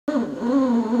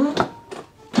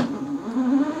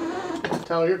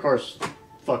Tyler, your car's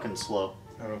fucking slow.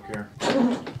 I don't care.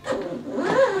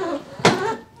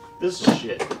 This is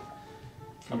shit.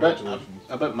 I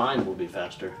bet mine will be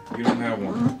faster. You don't have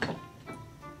one.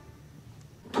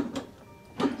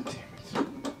 Damn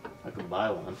it. I could buy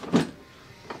one.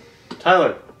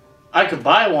 Tyler, I could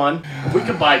buy one. We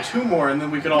could buy 2 more and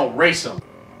then we could all race them.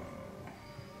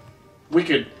 We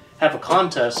could have a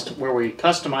contest where we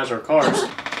customize our cars.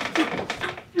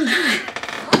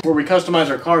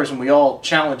 And we all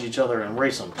challenge each other and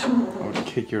race them. I would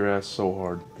kick your ass so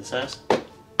hard. This ass?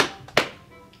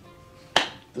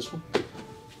 This one?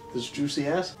 This juicy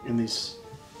ass? In these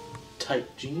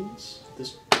tight jeans?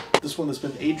 This one that's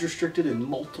been age restricted in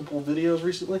multiple videos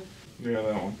recently? Yeah,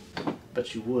 that one.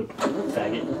 Bet you would,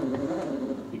 faggot.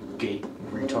 You gay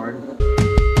retard.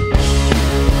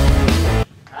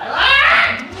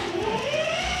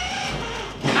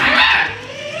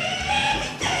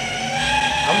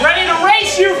 I'm ready to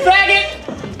race you,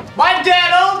 faggot! My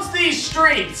dad owns these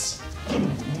streets!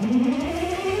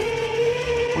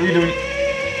 What are you doing?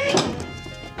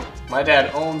 My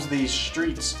dad owns these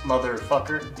streets,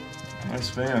 motherfucker. Nice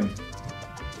van.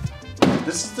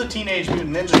 This is the Teenage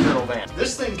Mutant Ninja Turtle van.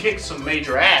 This thing kicked some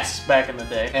major ass back in the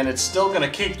day, and it's still gonna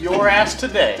kick your ass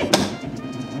today.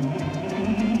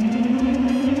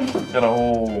 Got a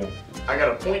whole... I got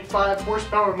a 0.5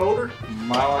 horsepower motor.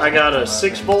 mile. I got a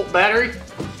 6-volt battery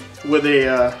with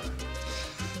a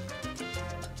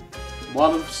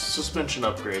lot of suspension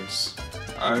upgrades.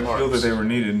 I feel that they were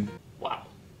needed. Wow.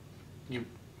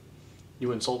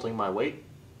 You insulting my weight?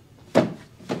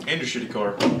 And your shitty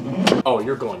car. Oh,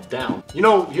 you're going down. You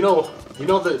know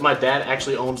that my dad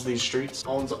actually owns these streets?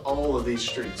 Owns all of these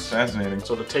streets. Fascinating.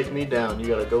 So to take me down, you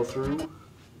gotta go through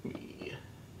me.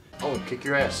 Oh, and kick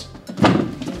your ass.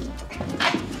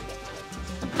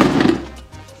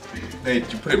 Hey,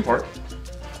 did you put it in park?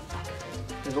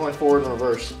 You're going forward and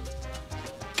reverse.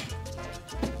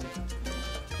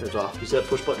 Here's off. You see that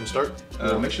push button start?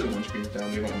 Make sure the windscreen's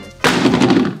down. You don't want to...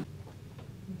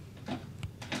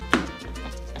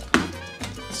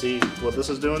 See what this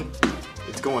is doing?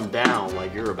 It's going down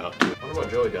like you're about to. I wonder what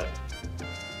Joey got.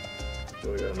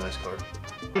 Joey got a nice car.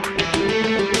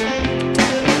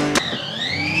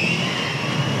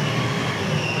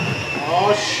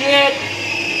 Oh shit!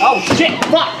 Oh shit!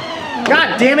 Fuck!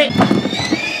 God damn it!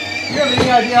 You have any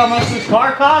idea how much this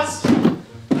car costs?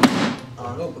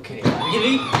 No, okay.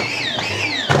 Really?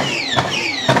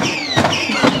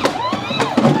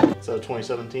 So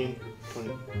 2017?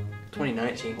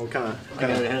 2019. What kind of I got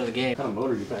ahead of the game. What kind of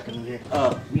motor are you packing in here?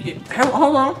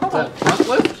 Hold on. that front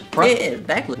lift? Yeah,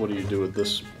 back lift. What do you do with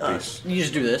this piece? You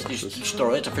just do this. You just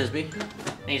throw it. It's a frisbee.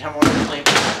 Anytime we're playing.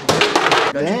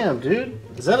 Damn, dude.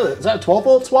 Is that a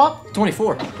 12-volt swap?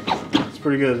 24. It's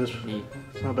pretty good.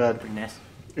 It's not bad. Pretty nice.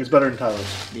 It's better than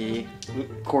Tyler's. Yeah.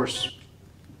 Of course,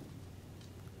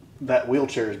 that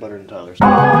wheelchair is better than Tyler's.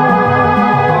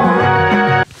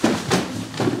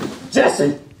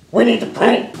 Jesse, we need to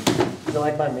paint. Do you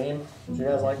like my meme? Do you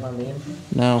guys like my meme?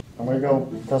 No. I'm gonna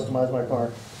go customize my car.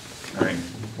 Alright.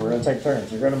 We're gonna take turns.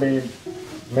 You're gonna be,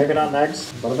 maybe not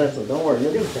next, but eventually. Don't worry,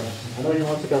 you'll get a chance. I know you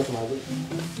want to customize it.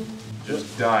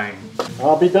 Just dying.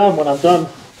 I'll be done when I'm done.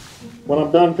 When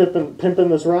I'm done pimping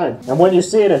this ride. And when you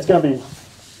see it, it's gonna be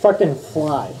fucking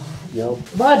fly, yo.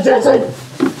 Come on, Jesse!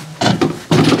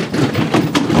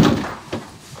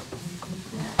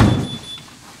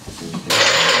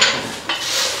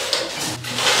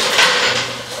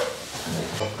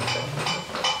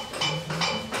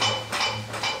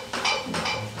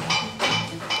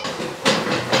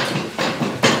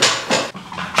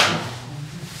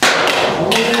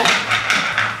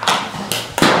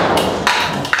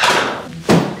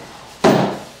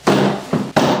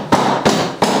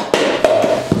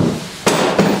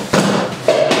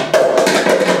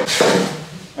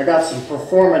 I got some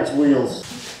performance wheels.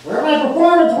 Where are my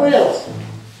performance wheels?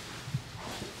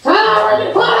 Tyler, where'd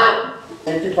you put them?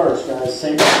 Safety first, guys.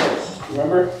 Safety first.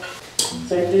 Remember?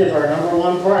 Safety is our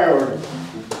 #1 priority.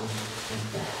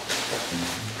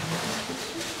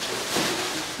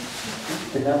 I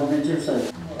think that would be too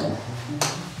safe.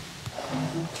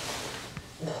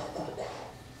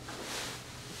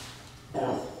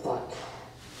 Oh, fuck.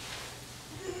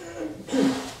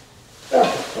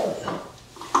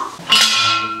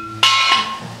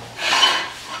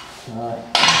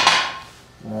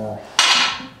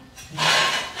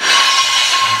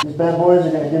 These bad boys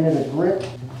are going to give me the grip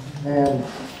and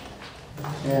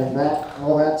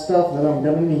all that stuff that I'm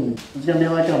going to need. It's going to be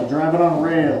like I'm driving on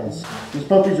rails. These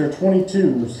puppies are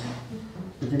 22s.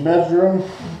 If you measure them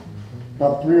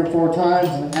about 3 or 4 times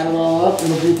and add it all up,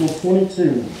 it'll equal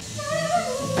 22.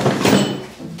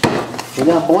 We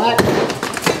got black,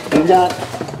 We got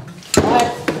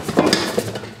black,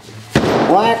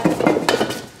 black,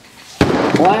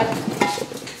 black,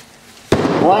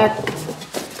 black,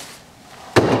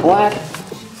 black,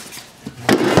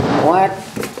 black,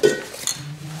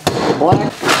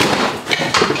 black.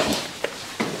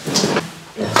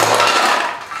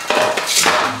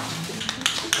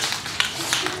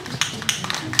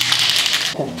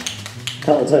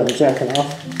 Colors I'm checking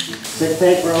off. Sick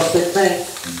paint, bro. Sick paint.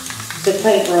 Sick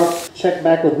paint, bro. Check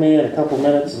back with me in a couple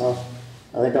minutes, and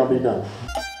I think I'll be done.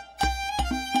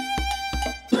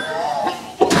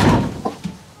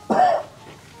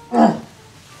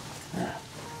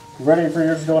 Ready for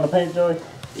yours to go in the paint, Joey?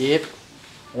 Yep.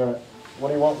 Alright. What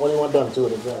do you want? What do you want done to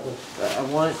it exactly? I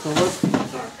want it to look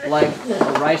like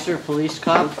a Ricer police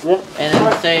cop, Yep. and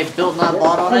then say "built not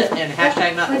bought" on it, and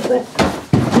hashtag not. I'm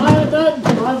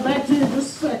back to you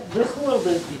just a sec, just a little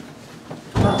bit.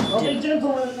 I'll be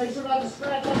gentle and make sure not to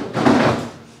scratch up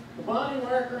the body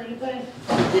work or anything.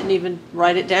 Didn't even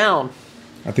write it down.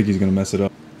 I think he's gonna mess it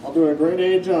up. I'll do a great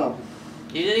A job.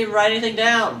 You didn't even write anything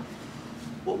down.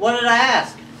 What did I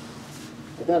ask?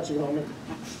 I got you, homie.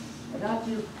 I got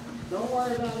you. Don't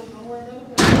worry about it. Don't worry about it.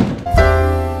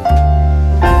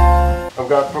 I've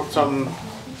got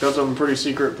something pretty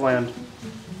secret planned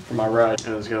for my ride,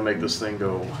 and it's gonna make this thing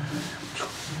go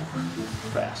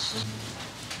fast.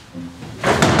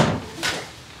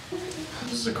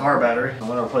 This is a car battery. I'm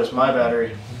gonna replace my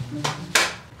battery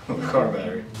with a car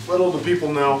battery. Little do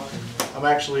people know, I'm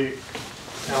actually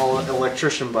an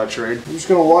electrician by trade. I'm just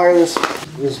gonna wire this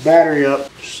battery up,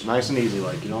 just nice and easy,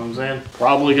 like, you know what I'm saying?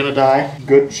 Probably gonna die.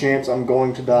 Good chance I'm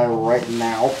going to die right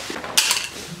now.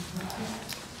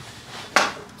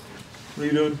 What are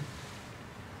you doing?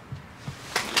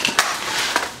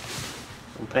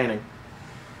 I'm painting.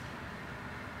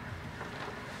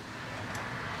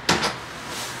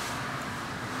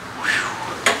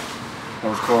 That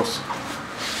was close.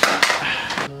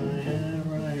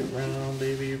 Right round,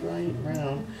 baby, right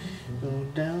round. Go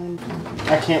down.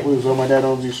 I can't lose. Oh, my dad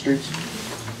owns these streets.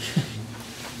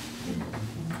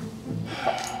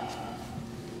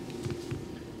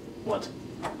 What?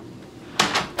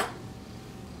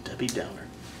 Debbie Downer.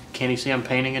 Can't you see I'm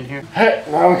painting in here? Hey,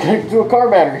 now we can do a car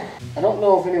battery. I don't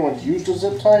know if anyone's used a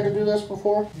zip tie to do this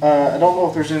before. I don't know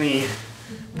if there's any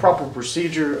proper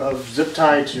procedure of zip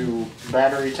tie to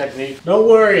battery technique. Don't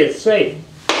worry, it's safe.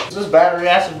 Is this battery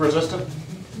acid resistant?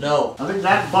 No. I think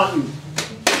that button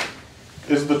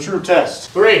is the true test.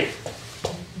 3,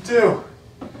 2,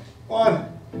 1.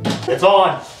 It's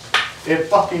on. It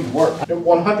fucking worked. It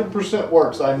 100%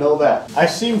 works, I know that. I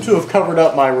seem to have covered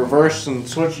up my reverse and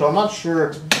switch, so I'm not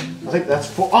sure. I think that's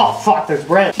full. Oh fuck, there's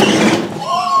bread.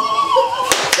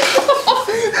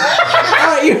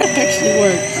 Oh, you actually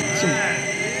worked.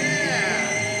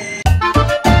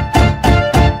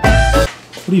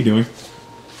 What are you doing?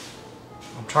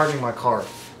 I'm charging my car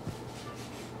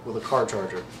with a car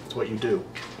charger. That's what you do.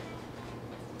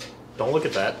 Don't look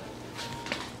at that.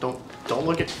 Don't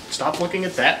look at. Stop looking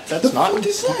at that. That's not. What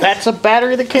is that? That's a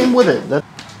battery that came with it. That.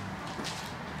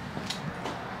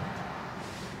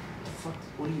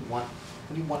 What do you want?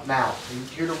 What do you want now? Are you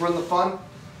here to run the fun?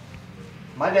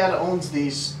 My dad owns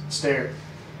these stairs.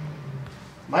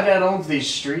 My dad owns these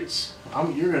streets.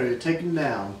 You're gonna get taken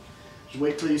down. Just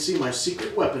wait till you see my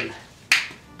secret weapon.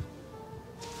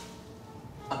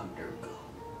 Undergo.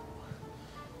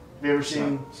 Have you ever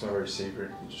seen? It's not very secret.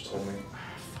 You just told me.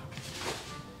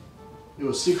 It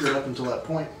was secret up until that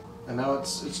point, and now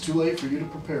it's too late for you to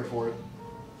prepare for it.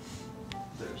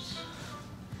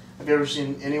 Have you ever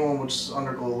seen anyone which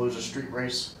undergo lose a street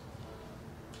race?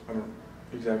 I don't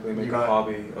exactly make You're a not-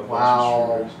 hobby of Wow.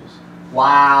 watching street races.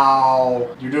 Wow!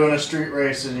 You're doing a street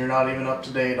race and you're not even up to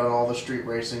date on all the street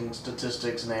racing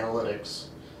statistics and analytics.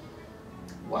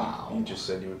 Wow. You just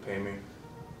said you would pay me.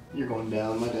 You're going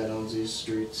down. My dad owns these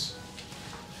streets.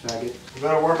 Faggot. You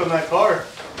better work on that car.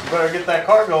 You better get that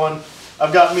car going.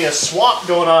 I've got me a swap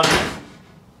going on.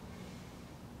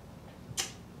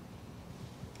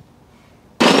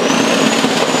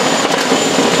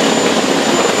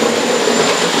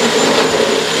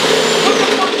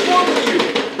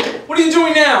 What are you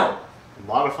doing now?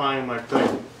 Modifying my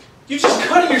thing. You're just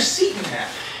cutting your seat in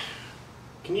half.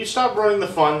 Can you stop ruining the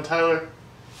fun, Tyler?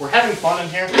 We're having fun in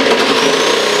here.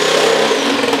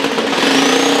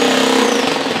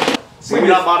 Were you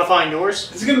not modifying yours?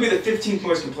 This is gonna be the 15th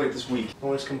noise complaint this week.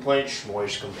 Noise complaint,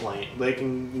 schmoise complaint. They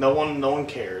can. No one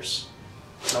cares.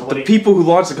 Nobody. The people who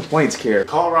launched the complaints care.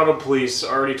 Colorado police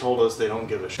already told us they don't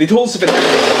give a shit. They told us if it happened,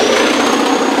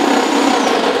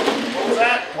 What was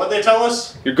that? What'd they tell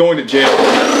us? you're going to jail.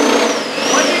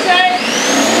 What'd you say?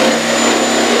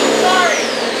 Sorry,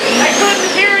 I couldn't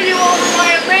hear you.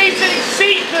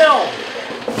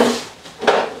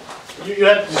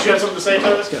 Did you have something to say,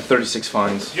 Tyler? Got 36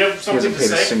 fines. Do you have He something hasn't to paid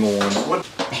say? a single one. What?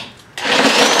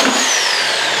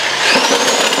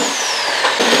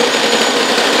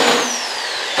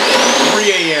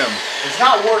 3 a.m. It's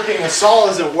not working. The saw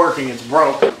isn't working. It's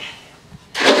broke.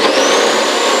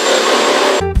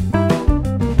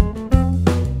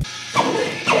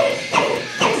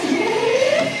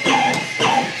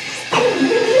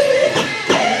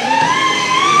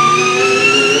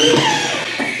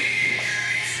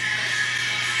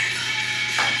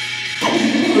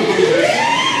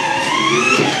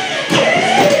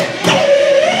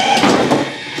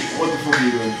 What the fuck are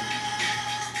you doing?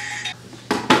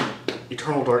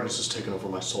 Eternal darkness has taken over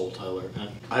my soul, Tyler, and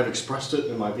I've expressed it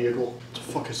in my vehicle. What the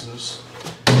fuck is this?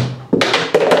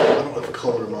 I don't have a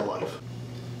color in my life.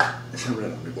 It's a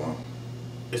red on blonde.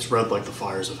 It's red like the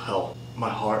fires of hell. My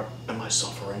heart and my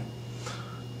suffering.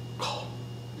 Oh,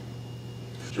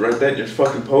 Did you write that in your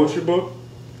fucking poetry book?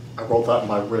 I wrote that in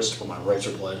my wrist with my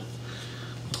razor blade.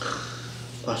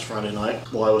 Last Friday night,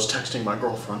 while I was texting my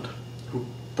girlfriend, who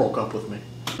broke up with me.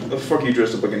 The fuck are you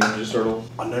dressed up like a Ninja Turtle?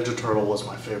 A Ninja Turtle was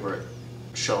my favorite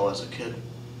show as a kid,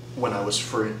 when I was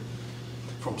free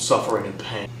from suffering and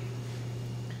pain.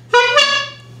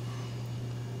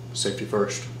 Safety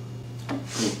first.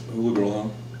 Who the girl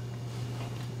on?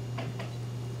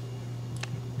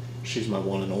 She's my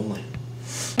one and only.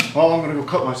 Well, I'm gonna go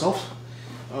cut myself.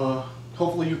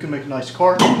 Hopefully you can make a nice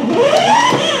car.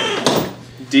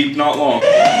 Deep, not long.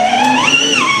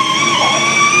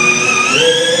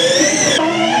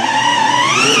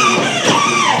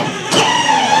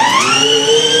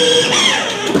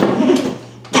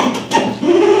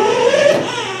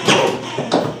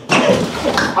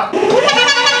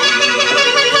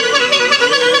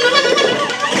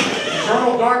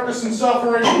 Eternal darkness and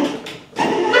suffering. What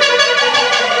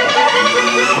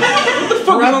the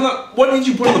fuck is on the? What did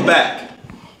you put on the back?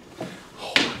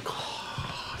 Oh my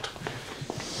god.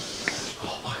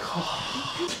 Oh my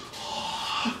god.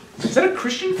 Is that a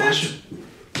Christian fish?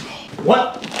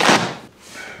 What?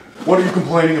 What are you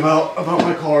complaining about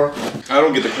my car? I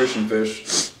don't get the Christian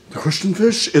fish. The Christian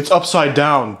fish? It's upside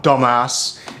down,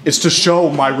 dumbass. It's to show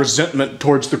my resentment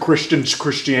towards the Christians'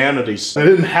 Christianities. I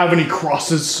didn't have any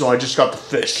crosses, so I just got the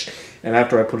fish. And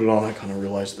after I put it on, I kind of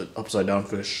realized that upside down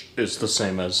fish is the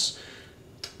same as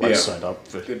right side up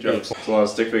fish. Good job. It's a lot of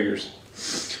stick figures.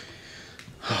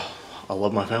 I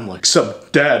love my family.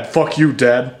 Except Dad. Fuck you,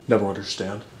 Dad. Never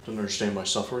understand. Didn't understand my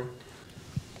suffering.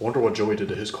 I wonder what Joey did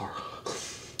to his car.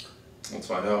 Let's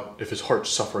find out. If his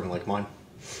heart's suffering like mine.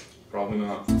 Probably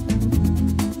not.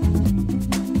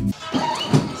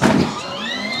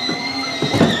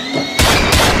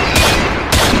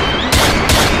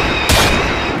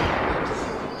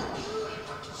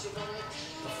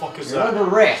 The fuck is You're that? under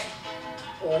arrest.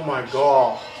 Oh my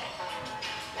god.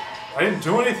 I didn't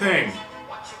do anything.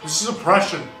 This is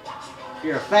oppression.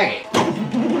 You're a faggot.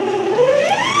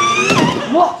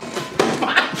 What?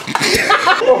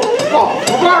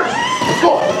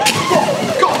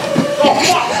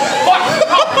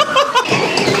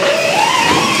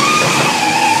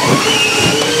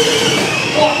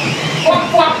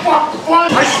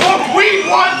 I smoked weed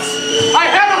once! I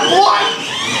had a blunt!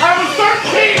 I was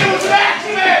 13, it was an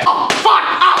accident! Oh, fuck!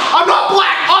 I'm not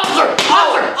black! Officer!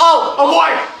 Officer! I'm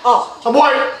white! I'm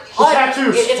white! The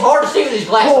tattoos! It's hard to see with these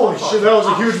glasses. Holy shit, that was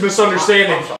a huge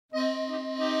misunderstanding.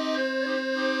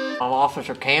 I'm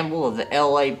Officer Campbell of the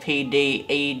LAPD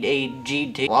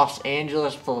EDGT Los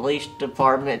Angeles Police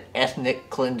Department Ethnic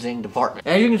Cleansing Department.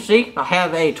 As you can see, I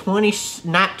have a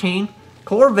 2019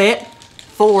 Corvette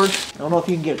Ford. I don't know if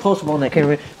you can get close up on that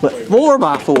camera, but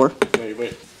 4x4.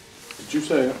 Wait. Did you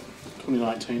say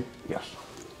 2019? Yes.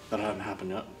 That hadn't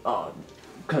happened yet.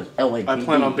 Because LAPD. I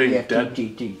plan on being dead.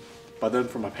 EDGT. By then,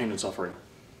 for my pain and suffering.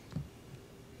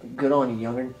 Good on you,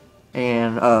 youngin'.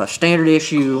 And standard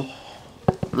issue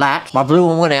lights. My blue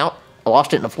one went out. I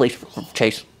lost it in a police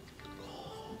chase.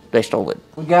 They stole it.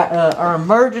 We got our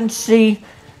emergency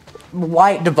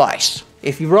white device.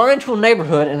 If you run into a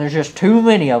neighborhood and there's just too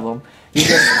many of them, you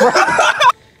just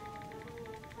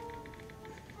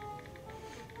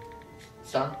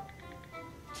Son,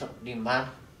 do you mind?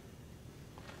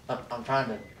 I'm trying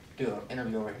to do an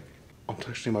interview over here. I'm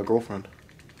texting my girlfriend.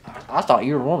 I thought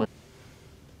you were a woman.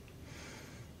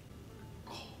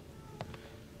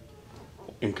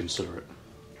 Inconsiderate.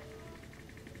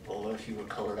 Well, if you were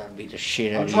colored, I'd beat the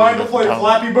shit out I'm of you. trying to play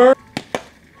Flappy Bird.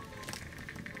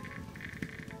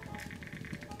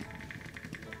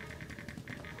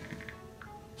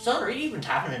 Son, are you even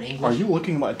typing in English? Are you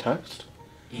looking at my text?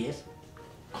 Yes.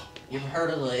 You ever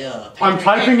heard of the, I'm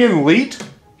typing in leet.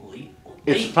 Leet?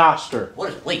 It's faster.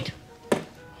 What is leet?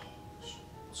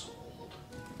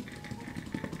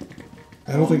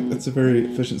 I don't think that's a very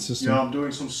efficient system. Yeah, I'm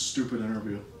doing some stupid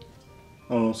interview.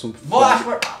 I don't know, some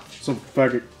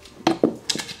faggot.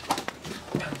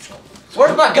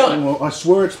 Where's my gun? Well, I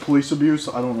swear it's police abuse.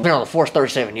 I don't I've know. been on the force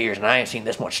 37 years and I ain't seen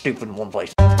this much stupid in one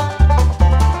place.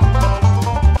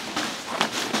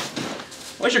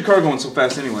 Why's your car going so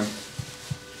fast anyway?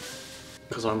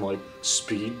 Because I'm like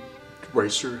speed,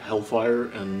 racer, hellfire,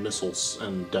 and missiles,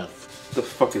 and death. The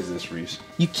fuck is this, Reese?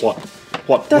 What?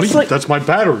 What? That's like- That's my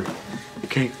battery. It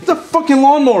came. It's a fucking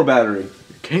lawnmower battery.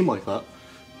 It came like that.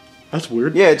 That's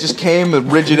weird. Yeah, it just came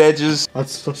with rigid edges.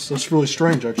 That's really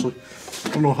strange, actually. I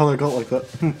don't know how that got like that.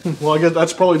 Well, I guess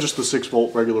that's probably just the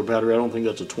 6-volt regular battery. I don't think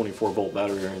that's a 24-volt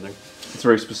battery or anything. It's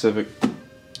very specific.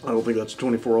 I don't think that's a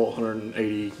 24-volt,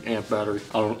 180 amp battery.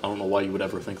 I don't know why you would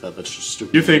ever think that. That's just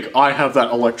stupid. You think I have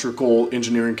that electrical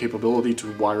engineering capability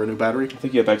to wire a new battery? I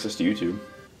think you have access to YouTube.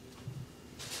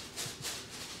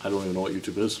 I don't even know what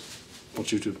YouTube is.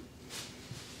 What's YouTube?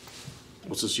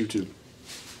 What's this YouTube?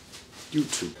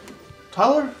 YouTube.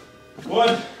 Tyler?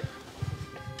 What?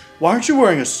 Why aren't you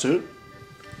wearing a suit?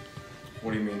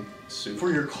 What do you mean, suit?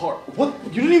 For your car. What?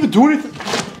 You didn't even do anything.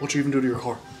 What'd you even do to your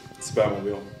car? It's a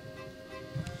Batmobile.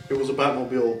 It was a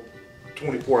Batmobile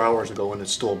 24 hours ago and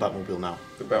it's still a Batmobile now.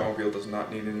 The Batmobile does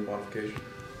not need any modification.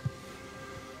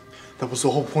 That was the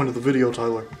whole point of the video,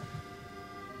 Tyler.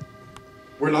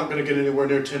 We're not gonna get anywhere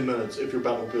near 10 minutes if your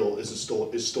Batmobile is still a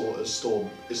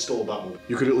Batmobile.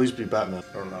 You could at least be Batman.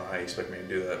 I don't know how you expect me to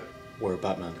do that. Wear a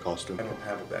Batman costume. I don't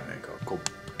have a Batman costume. Go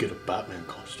get a Batman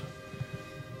costume.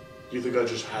 You think I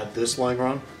just had this lying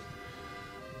around?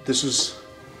 This is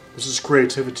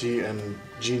creativity and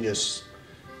genius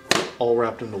all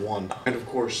wrapped into one. And of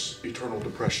course, eternal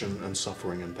depression and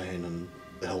suffering and pain and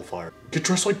the hellfire. Get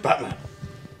dressed like Batman,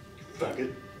 you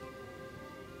faggot.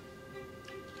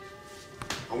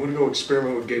 I'm gonna go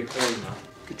experiment with gay porn now.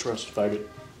 Get dressed, faggot.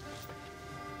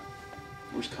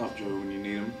 Where's Cop Joe when you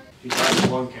need him? He died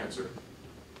of lung cancer.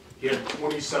 He had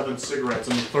 27 cigarettes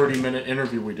in the 30-minute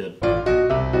interview we did.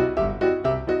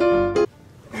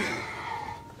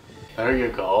 There you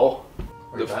go.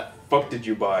 The fuck did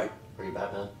you buy? Are you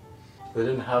Batman? They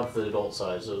didn't have the adult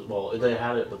size. Well, they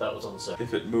had it, but that was unsafe.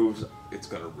 If it moves, it's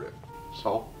gonna rip.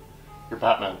 So, you're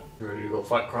Batman. You ready to go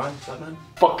fight crime, Batman?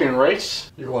 Fucking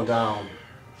race? You're going down.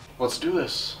 Let's do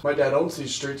this. My dad owns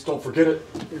these streets, don't forget it.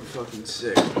 You're fucking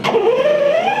sick.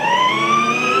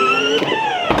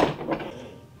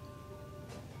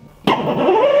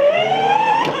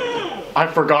 I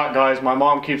forgot, guys. My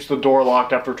mom keeps the door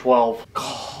locked after 12.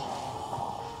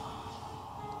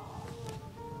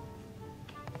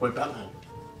 Wait, Batman.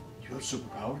 You have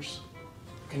superpowers?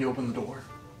 Can you open the door?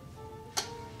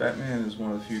 Batman is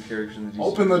one of the few characters in the DC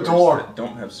Open the universe door. that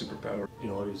don't have superpower. You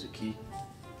know what? He's a key.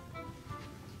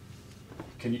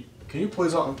 Can you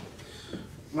please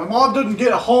My mom didn't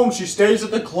get home. She stays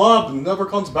at the club and never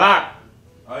comes back.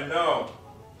 I know.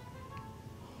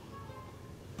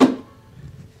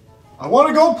 I want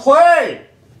to go play.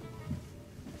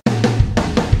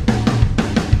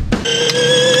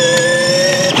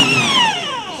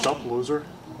 What's up, loser?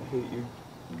 I hate you.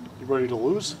 You ready to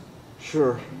lose?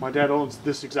 Sure. My dad owns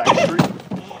this exact street.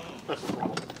 That's the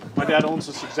problem. My dad owns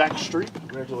this exact street.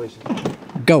 Congratulations.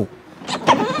 Go.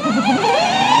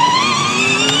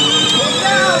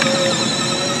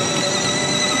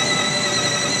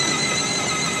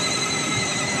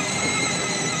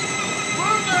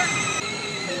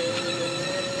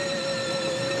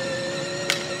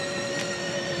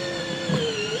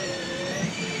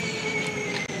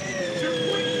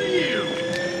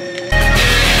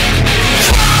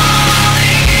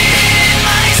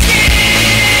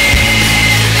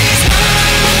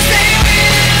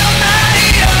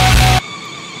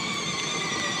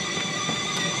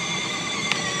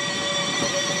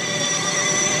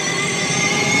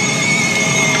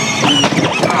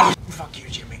 Fuck you,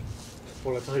 Jimmy.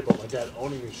 What did I tell you about my dad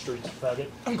owning these streets, faggot?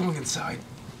 I'm going inside.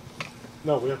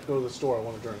 No, we have to go to the store. I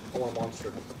want a drink. I want a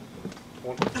monster.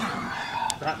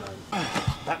 Batman.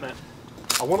 Batman.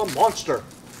 I want a monster.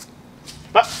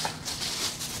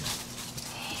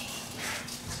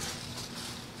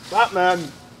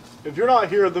 Batman. If you're not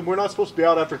here, then we're not supposed to be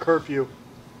out after curfew.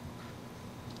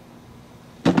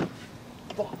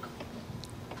 Fuck.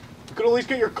 You could at least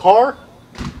get your car?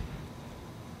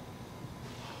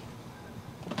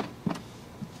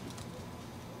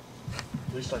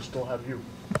 At least I still have you.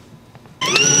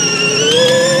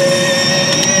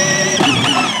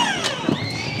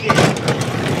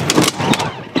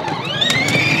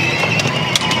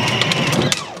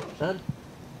 Son?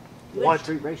 What?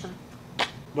 Street racing?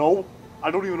 No,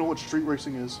 I don't even know what street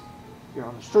racing is. You're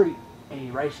on the street and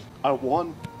you racing. I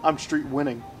won. I'm street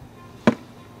winning.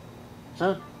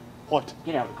 son. What?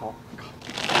 Get out of the car.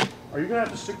 Are you gonna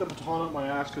have to stick the baton up my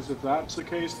ass? Because if that's the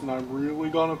case, then I'm really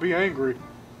gonna be angry.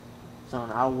 Son,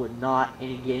 I would not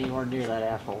get anywhere near that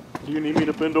asshole. Do you need me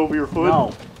to bend over your foot?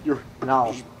 No. You're.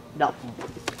 No. No.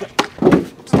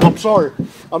 I'm sorry.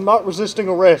 I'm not resisting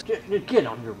arrest. Get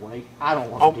on your way. I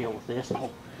don't want to deal with this.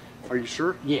 Are you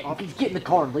sure? Yeah, get in the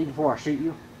car and leave before I shoot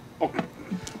you. Oh,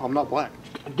 I'm not black.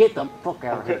 Get the fuck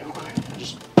out of Okay, here. okay.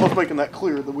 Just I was making that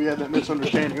clear that we had that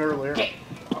misunderstanding earlier. Hey,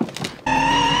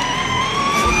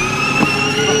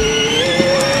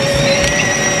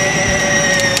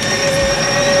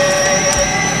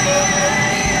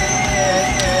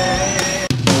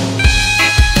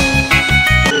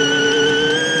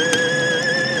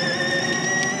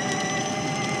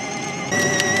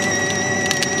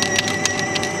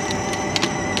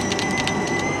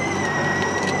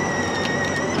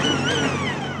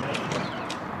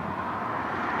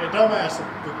 dumbass,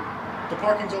 the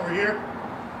parking's over here.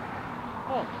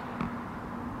 Oh.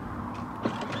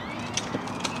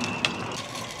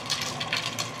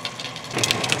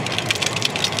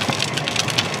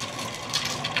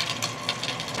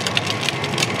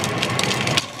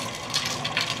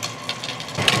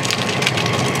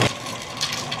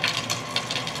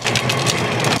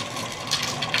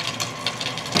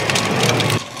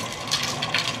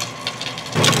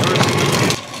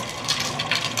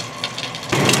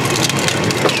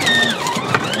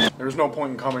 There's no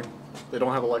point in coming. They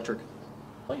don't have electric.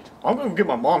 Wait. I'm gonna get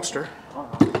my monster.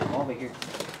 I'll be here.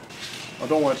 I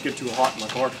don't want it to get too hot in my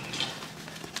car.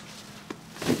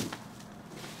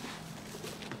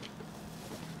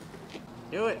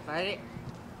 Do it, fight it.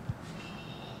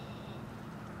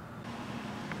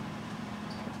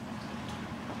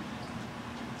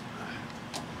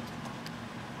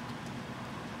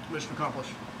 Mission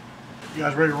accomplished. You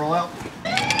guys ready to roll out?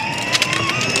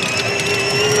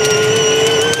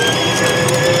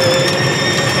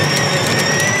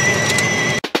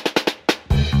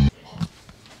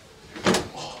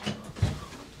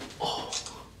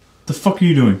 The fuck are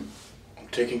you doing? I'm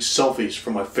taking selfies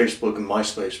for my Facebook and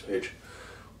MySpace page.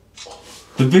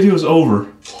 The video's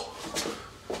over.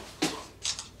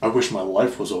 I wish my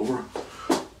life was over.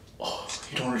 Oh,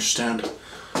 you don't understand.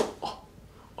 Oh,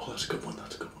 that's a good one.